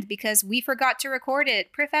very end because we forgot to record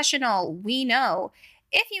it. Professional, we know.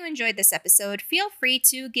 If you enjoyed this episode, feel free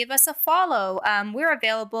to give us a follow. We're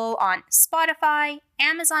available on Spotify,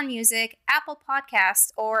 Amazon Music, Apple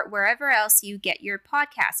Podcasts, or wherever else you get your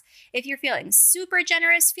podcasts. If you're feeling super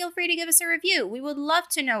generous, feel free to give us a review. We would love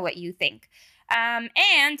to know what you think.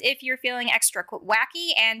 And if you're feeling extra wacky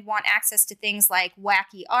and want access to things like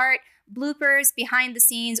wacky art, bloopers, behind the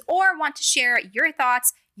scenes, or want to share your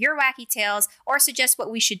thoughts, your wacky tales or suggest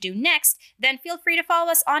what we should do next, then feel free to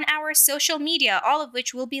follow us on our social media, all of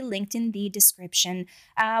which will be linked in the description.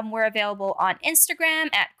 We're available on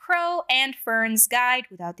Instagram at Crow and Fern's Guide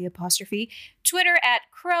without the apostrophe, Twitter at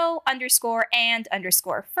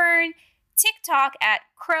Crow_and_Fern, TikTok at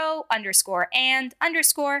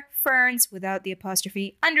Crow_and_Ferns without the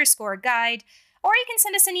apostrophe _guide, or you can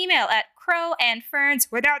send us an email at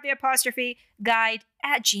crowandferns without the apostrophe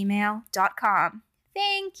guide@gmail.com.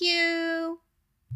 Thank you.